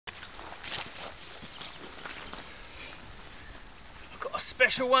a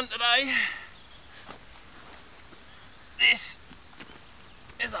special one today. This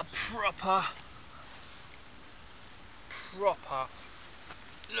is a proper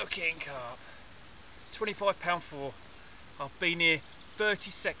looking carp. £25.4. I've been here 30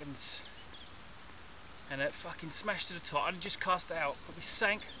 seconds and it fucking smashed to the top. I just cast it out, probably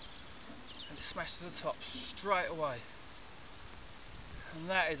sank and it smashed to the top straight away. And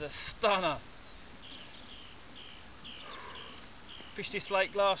that is a stunner. Fished this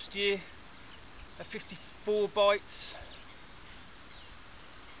lake last year, had 54 bites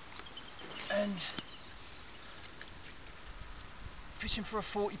and fishing for a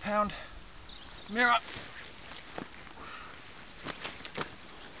 £40 mirror.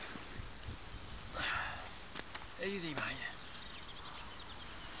 Easy, mate.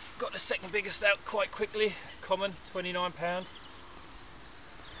 Got the second biggest out quite quickly, common, £29. Had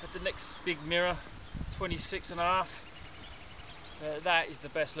the next big mirror, 26.5. That is the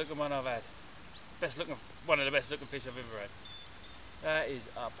best looking one I've had. One of the best looking fish I've ever had. That is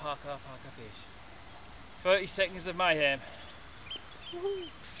a pucker fish. 30 seconds of mayhem.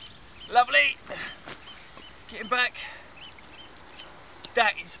 Lovely. Getting back.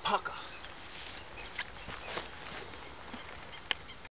 That is pucker.